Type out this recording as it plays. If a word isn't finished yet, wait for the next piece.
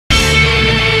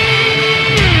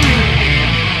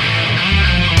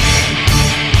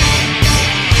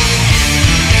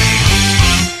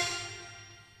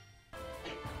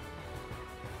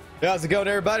How's it going,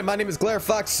 everybody? My name is Glare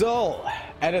Fox Soul,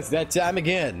 and it's that time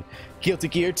again. Guilty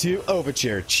Gear 2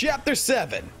 Overture, Chapter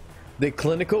 7, The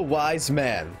Clinical Wise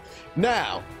Man.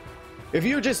 Now, if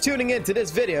you're just tuning in to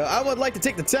this video, I would like to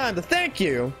take the time to thank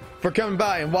you for coming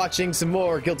by and watching some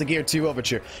more Guilty Gear 2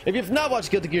 Overture. If you've not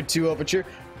watched Guilty Gear 2 Overture,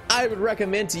 I would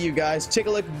recommend to you guys, take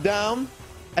a look down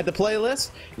at the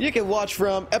playlist. You can watch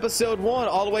from episode 1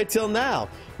 all the way till now,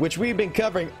 which we've been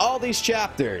covering all these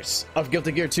chapters of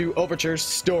Guilty Gear 2 Overture's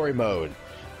story mode.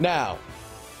 Now,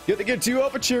 Guilty Gear 2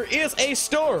 Overture is a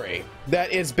story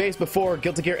that is based before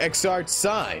Guilty Gear XR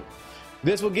Sign.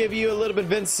 This will give you a little bit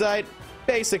of insight,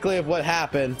 basically, of what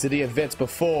happened to the events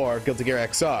before Guilty Gear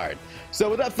XR. So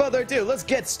without further ado, let's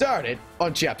get started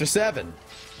on Chapter 7.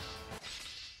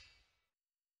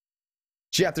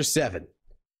 Chapter 7.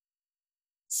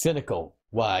 Cynical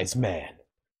Wise Man.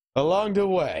 Along the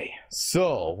way,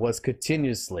 Soul was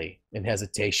continuously in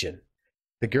hesitation.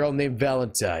 The girl named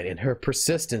Valentine and her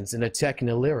persistence in attacking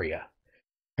Illyria.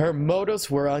 Her motives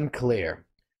were unclear.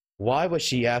 Why was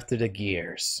she after the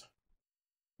gears?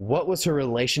 What was her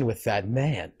relation with that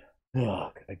man?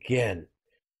 Ugh, again.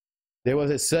 There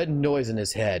was a sudden noise in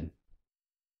his head.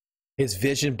 His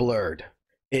vision blurred.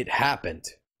 It happened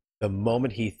the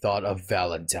moment he thought of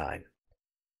Valentine.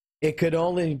 It could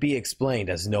only be explained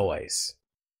as noise.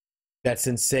 That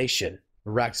sensation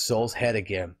racked Soul's head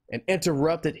again and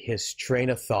interrupted his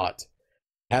train of thought.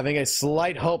 Having a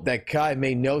slight hope that Kai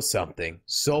may know something,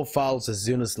 Soul follows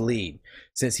Azuna's lead,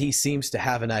 since he seems to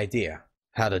have an idea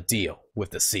how to deal with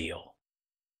the seal.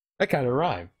 That kind of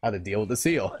rhyme. How to deal with the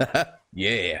seal.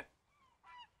 Yeah.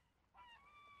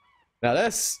 Now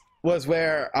this was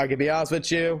where, I can be honest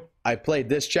with you, I played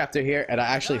this chapter here and I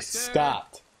actually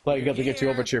stopped playing Guilty Gear 2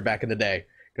 Overture back in the day,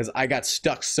 because I got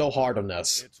stuck so hard on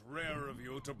this. It's rare of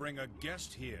you to bring a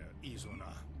guest here,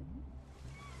 Izuna.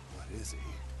 What is he?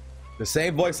 The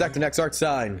same voice actor next art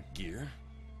sign. Gear?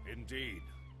 Indeed,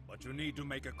 but you need to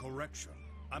make a correction.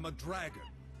 I'm a dragon,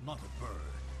 not a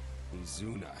bird.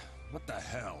 Izuna, what the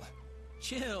hell?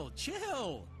 Chill,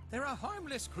 chill. They're a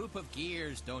harmless group of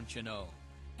gears, don't you know?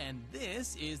 And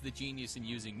this is the genius in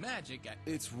using magic.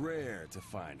 It's rare to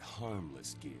find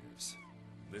harmless gears.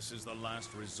 This is the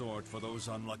last resort for those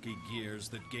unlucky gears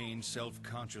that gained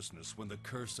self-consciousness when the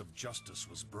curse of justice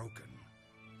was broken.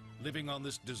 Living on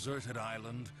this deserted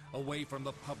island, away from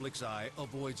the public's eye,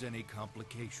 avoids any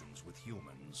complications with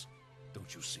humans.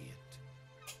 Don't you see it?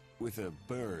 With a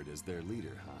bird as their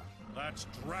leader, huh? That's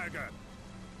Dragon!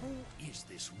 Who is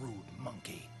this rude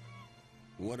monkey?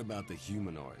 What about the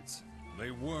humanoids?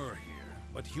 They were here,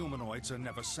 but humanoids are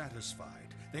never satisfied.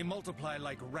 They multiply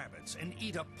like rabbits and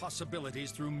eat up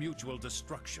possibilities through mutual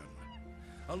destruction.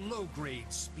 A low-grade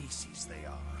species they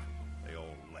are. They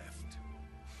all left.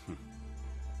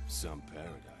 Some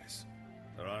paradise.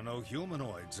 There are no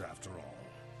humanoids after all.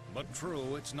 But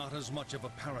true, it's not as much of a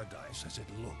paradise as it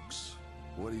looks.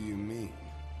 What do you mean?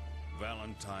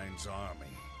 Valentine's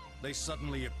army. They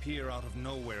suddenly appear out of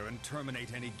nowhere and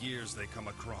terminate any gears they come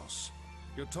across.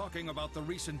 You're talking about the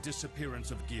recent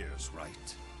disappearance of gears,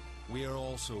 right? We are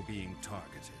also being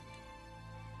targeted.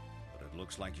 But it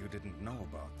looks like you didn't know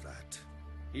about that.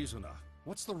 Izuna,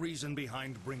 what's the reason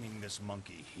behind bringing this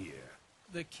monkey here?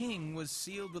 The king was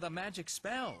sealed with a magic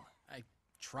spell. I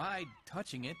tried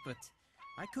touching it, but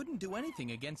I couldn't do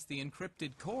anything against the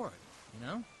encrypted cord, you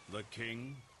know? The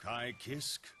king, Kai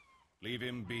Kisk? Leave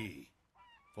him be.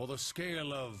 For the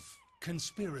scale of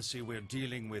conspiracy we're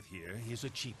dealing with here, he's a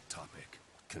cheap topic.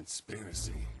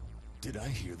 Conspiracy? Did I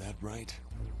hear that right?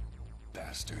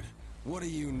 Bastard. What do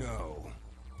you know?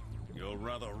 You're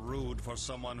rather rude for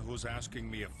someone who's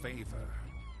asking me a favor.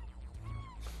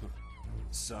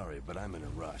 Sorry, but I'm in a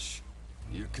rush.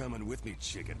 You're coming with me,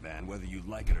 Chicken Man, whether you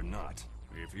like it or not.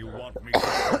 If you want me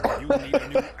to, you need a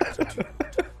new attitude.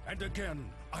 And again,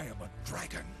 I am a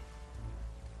dragon.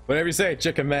 Whatever you say,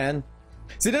 Chicken Man.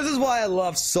 See, this is why I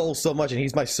love Soul so much, and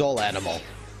he's my soul animal.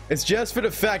 It's just for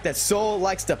the fact that Soul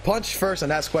likes to punch first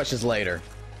and ask questions later.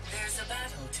 There's a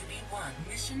battle to be won.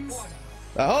 Mission warning.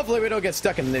 Hopefully we don't get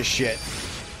stuck in this shit.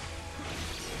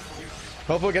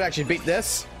 Hopefully we can actually beat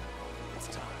this. It's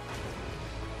time.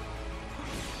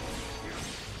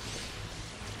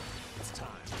 It's time.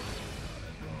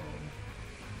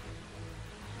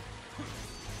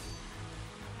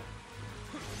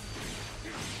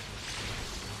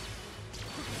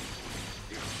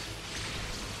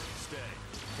 Stay.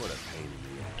 What a pain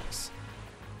in the ass.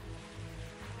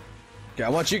 Okay, I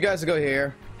want you guys to go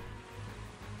here.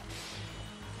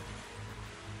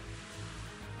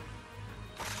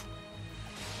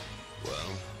 Well,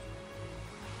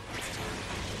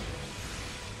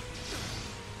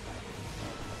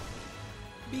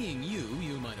 Being you,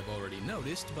 you might have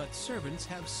noticed, but servants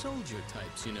have soldier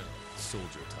types, you know.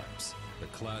 Soldier types. The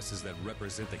classes that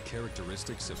represent the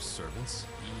characteristics of servants?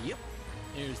 Yep.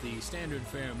 There's the standard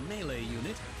fare melee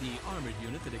unit, the armored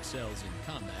unit that excels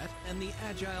in combat, and the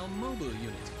agile mobile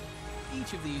unit.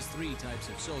 Each of these three types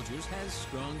of soldiers has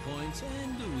strong points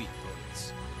and weak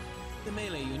points. The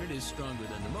melee unit is stronger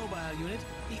than the mobile unit,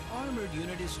 the armored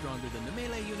unit is stronger than the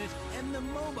melee unit, and the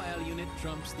mobile unit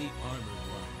trumps the armored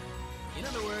one. In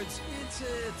other words, it's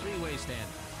a three-way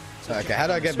standoff. So Okay, how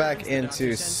do I get back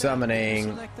into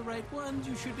summoning? Select the right ones,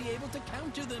 you should be able to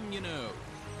counter them, you know.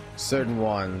 Certain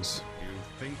ones. You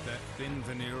think that thin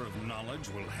veneer of knowledge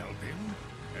will help him?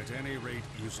 At any rate,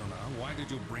 Yusuna, why did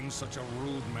you bring such a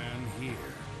rude man here?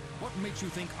 What makes you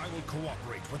think I will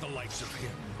cooperate with the likes of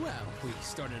him? Well, we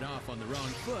started off on the wrong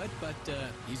foot, but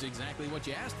he's exactly what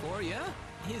you asked for, yeah?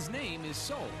 His name is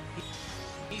Soul.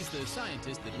 He's the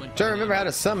scientist that went... Trying to remember how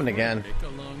to summon again. A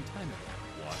long time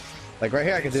ago. What? Like right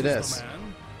here, I can do This is this. the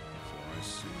man? So I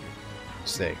see.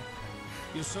 Let's see.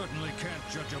 You certainly can't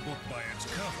judge a book by its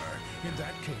cover. In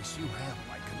that case, you have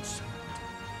my consent.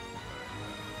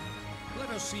 Let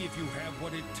us see if you have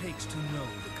what it takes to know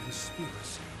the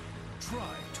conspiracy.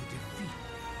 Try to defeat me.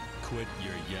 Quit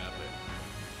your yapping.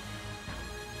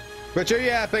 Quit your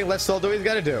yapping. Let Soul do what he's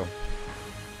got to do.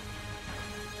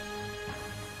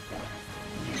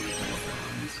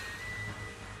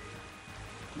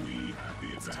 We have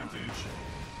the advantage.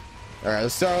 All right,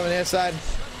 let's start on the inside.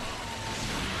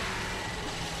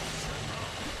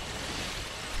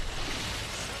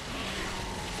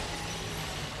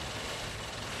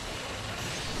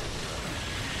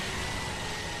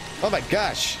 Oh my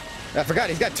gosh. I forgot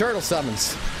he's got turtle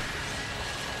summons.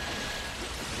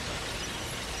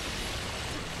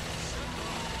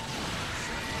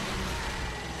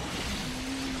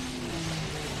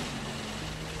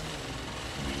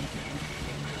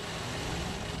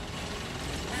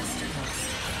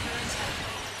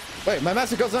 Wait, my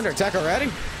master goes under attack already?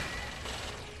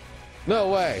 No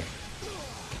way.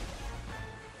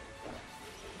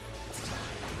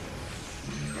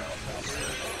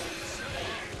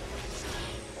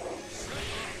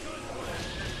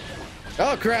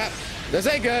 Oh crap, this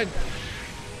ain't good.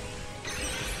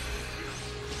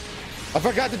 I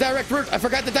forgot the direct route. I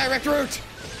forgot the direct route.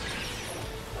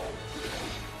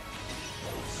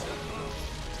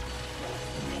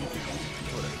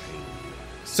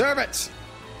 Servants,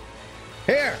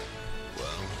 here.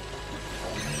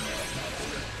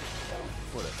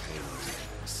 What a pain in the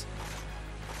ass.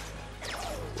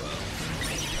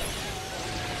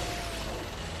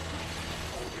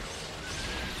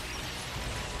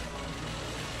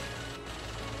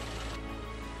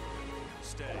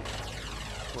 Stay.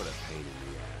 What a pain in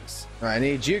the ass. All right, I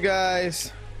need you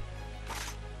guys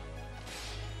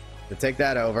to take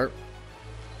that over.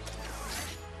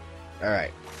 All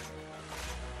right.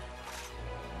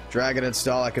 Dragon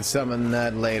install. I can summon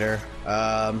that later.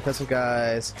 Pistol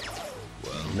guys.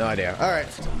 No idea. All right.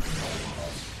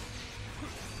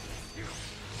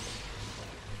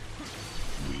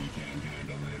 We can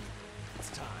handle it. It's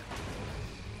time.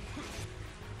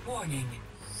 Warning.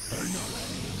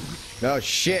 Oh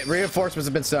shit! Reinforcements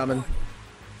have been summoned.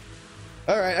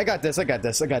 All right, I got this. I got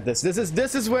this. I got this.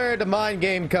 This is where the mind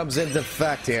game comes into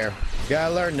effect here.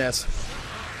 Gotta learn this.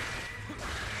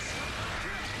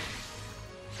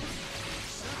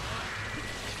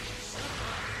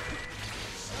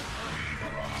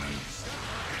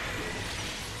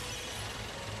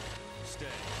 Stay.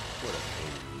 What a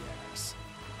pain in the ass.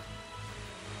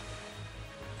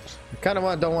 Kind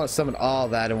of don't want to summon all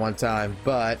that in one time,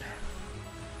 but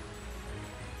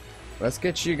let's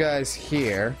get you guys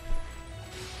here.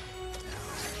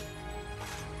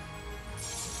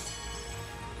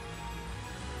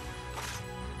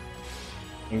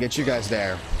 And get you guys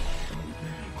there.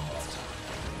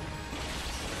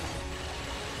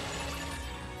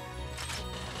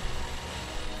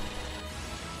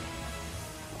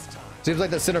 Seems like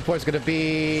the center point's going to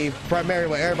be primarily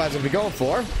what everybody's going to be going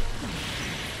for.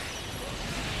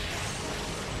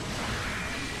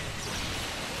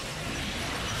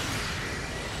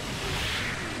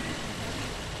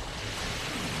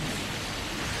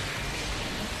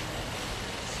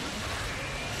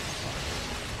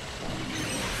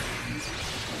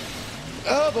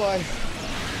 Oh boy.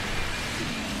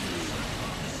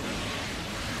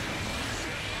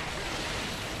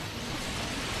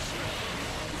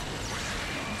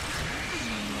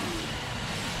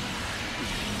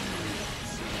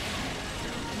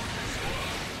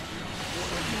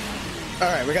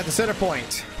 All right, we got the center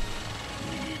point.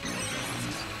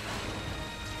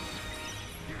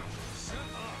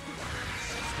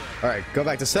 All right, go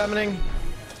back to summoning.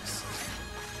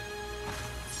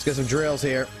 Let's get some drills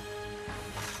here.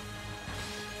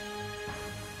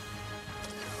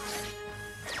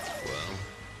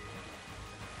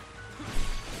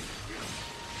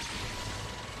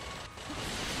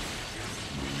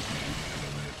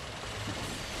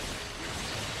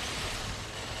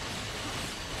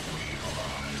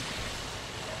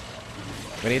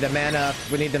 We need the mana.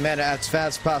 We need the mana as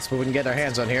fast as possible. We can get our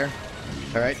hands on here.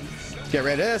 All right, get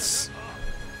rid of this.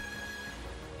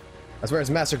 That's where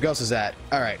his Master Ghost is at.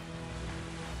 All right.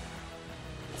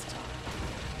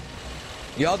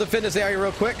 Y'all defend this area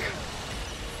real quick.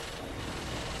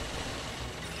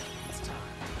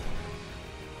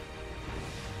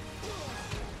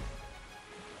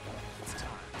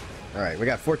 All right, we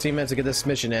got 14 minutes to get this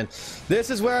mission in.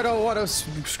 This is where I don't want to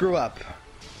screw up.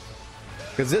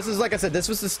 Because this is, like I said, this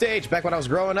was the stage back when I was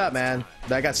growing up, man,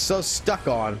 that I got so stuck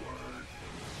on.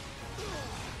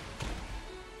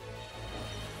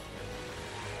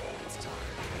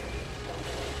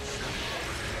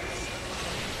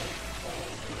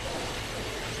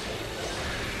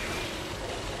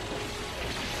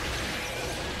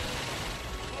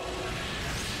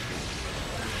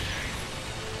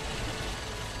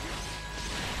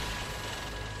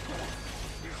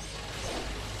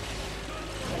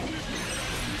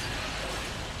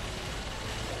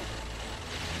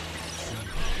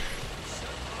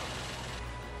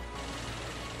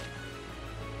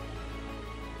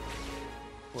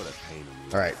 What a pain in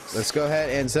the All right, let's go ahead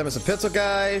and summon some pencil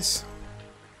guys.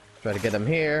 Try to get them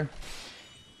here.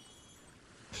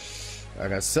 I'm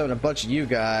gonna summon a bunch of you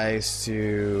guys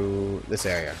to this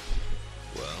area.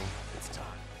 Well, it's time.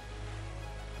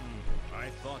 I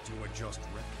thought you were just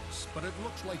reckless, but it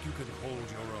looks like you could hold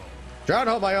your own. Trying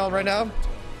to hold my own right now.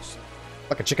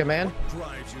 Like a chicken man. What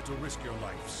drives you to risk your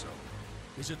life so?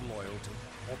 Is it loyalty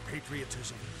or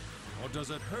patriotism? Or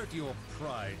does it hurt your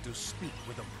pride to speak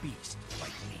with a beast like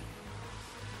me?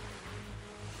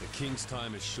 The king's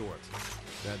time is short.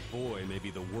 That boy may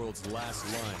be the world's last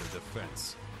line of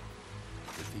defense.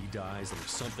 If he dies and if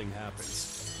something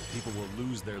happens, the people will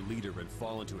lose their leader and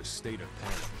fall into a state of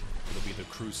panic. It'll be the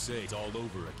Crusades all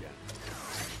over again.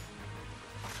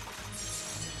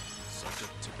 Such a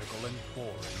typical and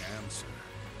boring answer,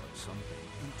 but something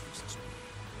interests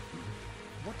me.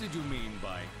 What did you mean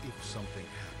by if something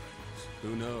happens?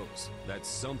 Who knows? That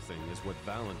something is what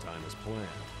Valentine has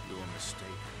planned. You're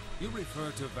mistaken. You refer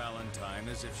to Valentine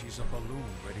as if she's a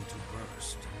balloon ready to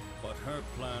burst. But her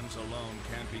plans alone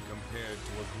can't be compared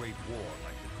to a great war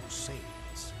like the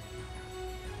Crusades.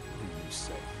 Who you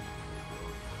say?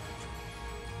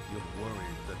 You're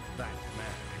worried that that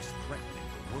man is threatening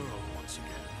the world once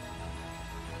again.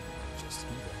 Just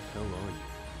who the hell are you?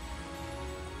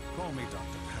 Call me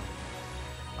Dr. Paragon.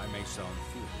 I may sound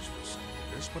foolish for saying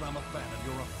this, but I'm a fan of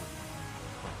your upbringing.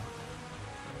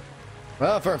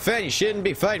 Well, for a fan, you shouldn't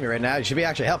be fighting me right now. You should be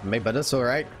actually helping me, but that's all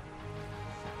right.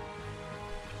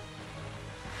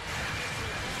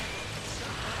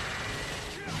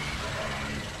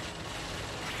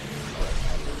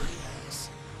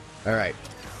 All right.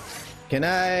 Can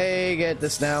I get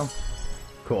this now?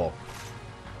 Cool.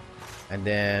 And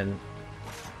then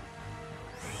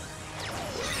You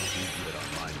get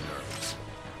on my nerves.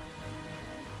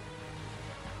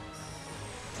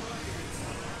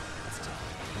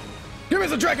 give me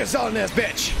some Dragon Soul in this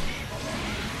bitch.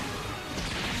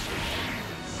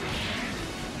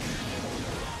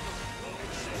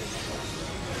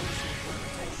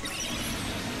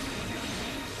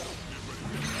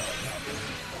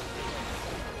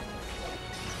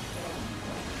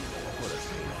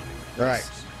 All right.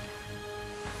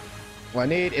 What I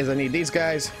need these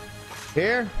guys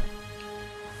here.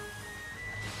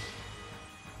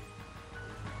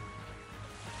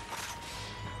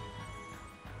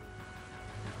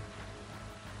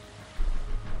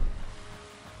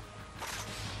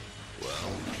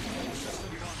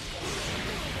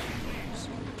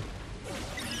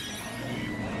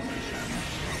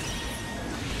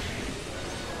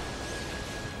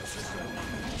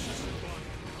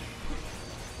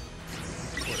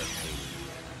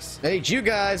 I need you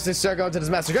guys to start going to this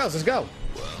Master Ghost. Let's go.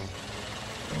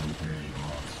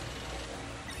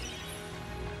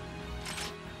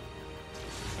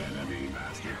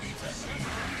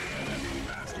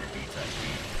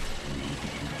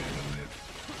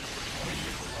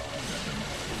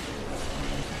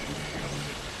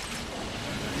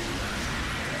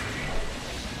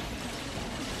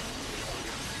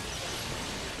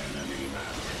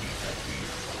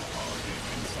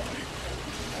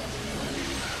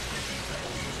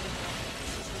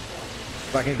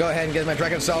 If I can go ahead and get my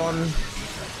Dragon Soul on.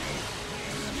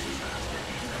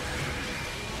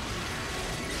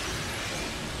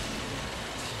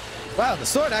 Wow, the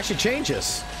sword actually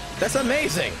changes. That's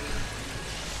amazing.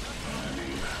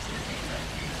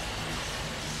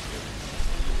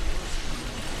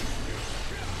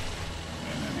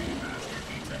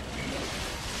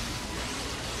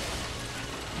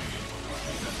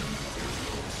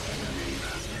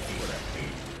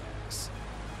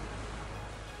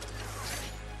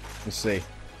 Let's see.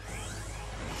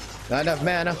 Not enough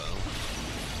mana.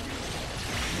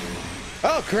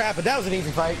 Oh crap, but that was an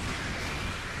easy fight.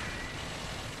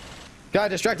 Guy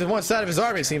distracted one side of his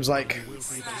army, it seems like.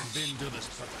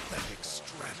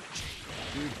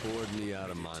 You bored me out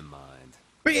of my mind.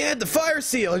 But he had the fire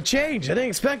seal, it changed. I didn't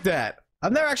expect that.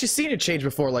 I've never actually seen it change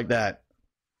before like that.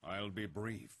 I'll be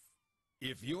brief.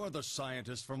 If you're the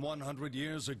scientist from 100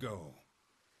 years ago,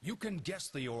 you can guess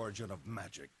the origin of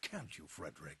magic, can't you,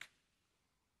 Frederick?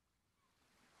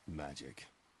 Magic.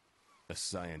 A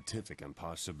scientific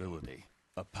impossibility.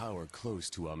 A power close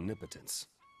to omnipotence.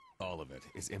 All of it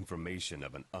is information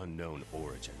of an unknown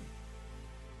origin.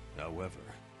 However,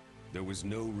 there was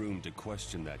no room to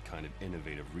question that kind of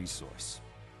innovative resource.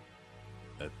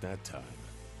 At that time,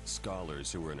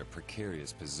 scholars who were in a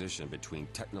precarious position between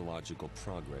technological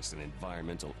progress and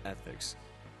environmental ethics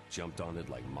jumped on it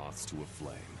like moths to a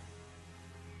flame.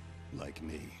 Like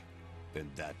me, and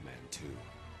that man too.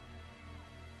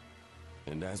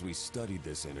 And as we studied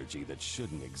this energy that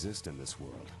shouldn't exist in this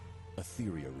world, a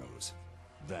theory arose.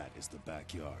 That is the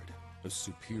backyard, a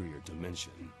superior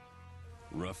dimension.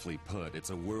 Roughly put, it's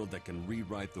a world that can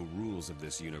rewrite the rules of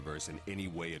this universe in any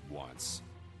way it wants.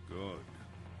 Good.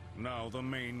 Now the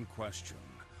main question.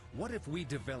 What if we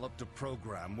developed a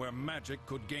program where magic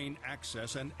could gain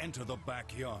access and enter the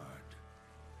backyard?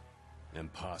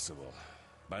 Impossible.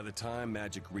 By the time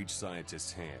magic reached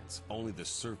scientists' hands, only the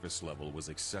surface level was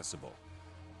accessible.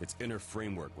 Its inner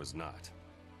framework was not.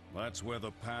 That's where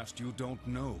the past you don't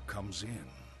know comes in.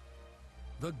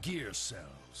 The gear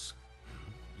cells.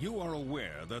 You are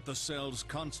aware that the cells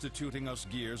constituting us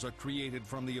gears are created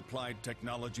from the applied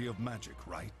technology of magic,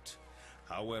 right?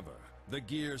 However, the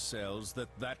gear cells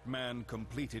that man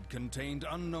completed contained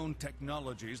unknown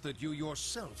technologies that you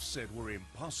yourself said were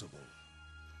impossible.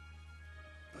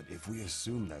 But if we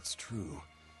assume that's true,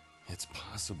 it's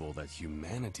possible that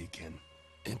humanity can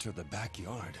enter the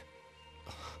backyard.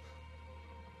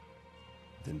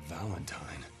 Then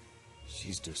Valentine,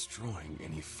 she's destroying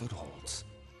any footholds.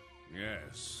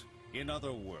 Yes. In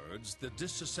other words, the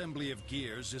disassembly of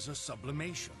gears is a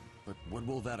sublimation. But what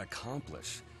will that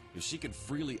accomplish? If she can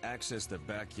freely access the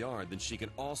backyard, then she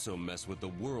can also mess with the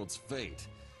world's fate.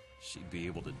 She'd be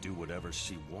able to do whatever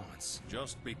she wants.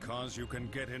 Just because you can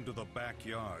get into the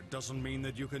backyard doesn't mean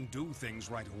that you can do things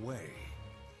right away.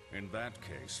 In that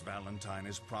case, Valentine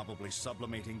is probably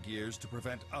sublimating gears to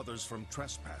prevent others from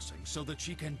trespassing so that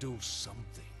she can do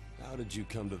something. How did you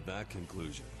come to that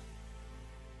conclusion?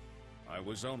 I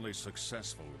was only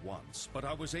successful once, but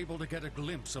I was able to get a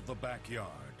glimpse of the backyard.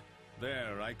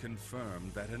 There, I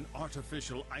confirmed that an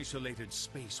artificial isolated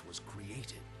space was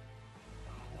created.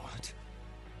 What?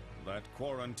 That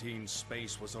quarantine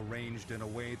space was arranged in a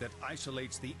way that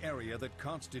isolates the area that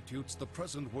constitutes the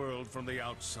present world from the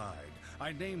outside.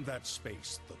 I named that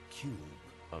space the Cube.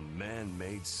 A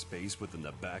man-made space within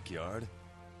the backyard?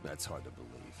 That's hard to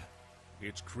believe.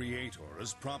 Its creator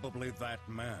is probably that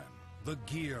man, the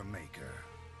Gear Maker.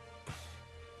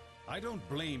 I don't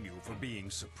blame you for being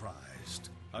surprised.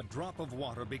 A drop of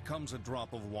water becomes a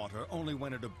drop of water only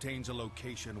when it obtains a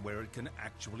location where it can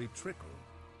actually trickle.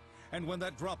 And when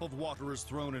that drop of water is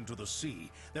thrown into the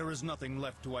sea, there is nothing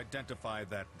left to identify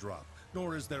that drop,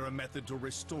 nor is there a method to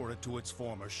restore it to its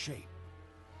former shape.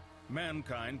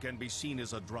 Mankind can be seen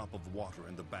as a drop of water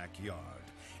in the backyard.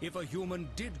 If a human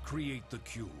did create the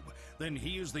cube, then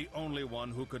he is the only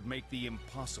one who could make the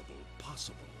impossible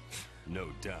possible. No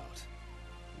doubt.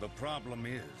 The problem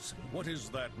is, what is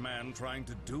that man trying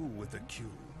to do with the cube?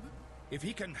 If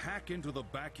he can hack into the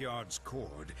backyard's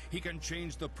cord, he can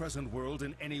change the present world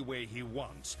in any way he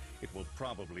wants. It will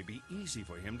probably be easy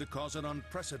for him to cause an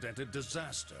unprecedented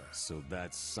disaster. So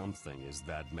that something is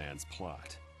that man's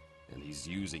plot. And he's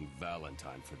using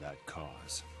Valentine for that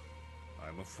cause.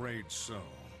 I'm afraid so.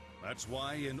 That's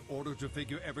why, in order to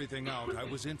figure everything out, I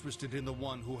was interested in the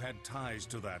one who had ties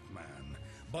to that man.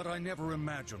 But I never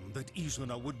imagined that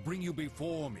Izuna would bring you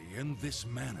before me in this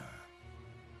manner.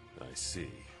 I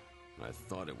see. I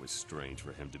thought it was strange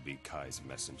for him to be Kai's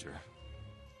messenger.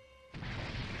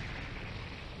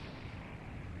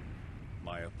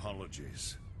 My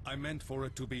apologies. I meant for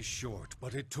it to be short,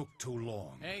 but it took too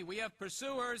long. Hey, we have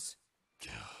pursuers!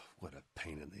 What a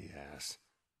pain in the ass.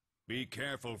 Be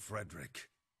careful, Frederick.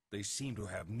 They seem to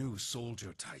have new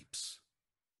soldier types.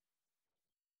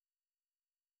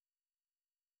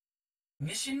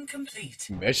 Mission complete.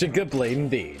 Mission complete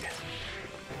indeed.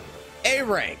 A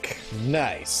rank.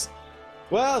 Nice.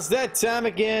 Well, it's that time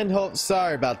again.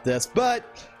 Sorry about this,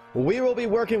 but we will be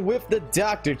working with the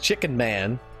Dr. Chicken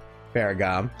Man,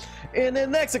 Paragon, in the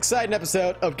next exciting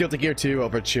episode of Guilty Gear 2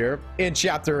 Overture in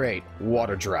Chapter 8,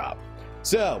 Water Drop.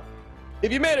 So,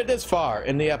 if you made it this far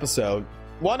in the episode,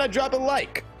 why not drop a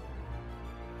like?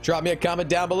 Drop me a comment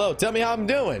down below. Tell me how I'm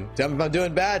doing. Tell me if I'm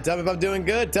doing bad. Tell me if I'm doing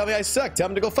good. Tell me I suck. Tell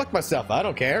me to go fuck myself. I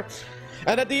don't care.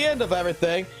 And at the end of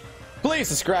everything, please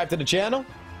subscribe to the channel.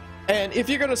 And if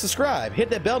you're going to subscribe, hit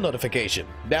that bell notification.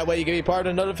 That way you can be part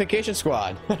of the notification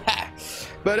squad.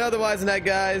 But otherwise than that,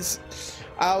 guys,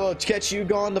 I will catch you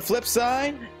on the flip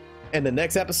side in the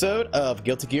next episode of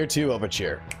Guilty Gear 2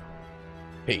 Overture.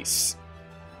 Peace.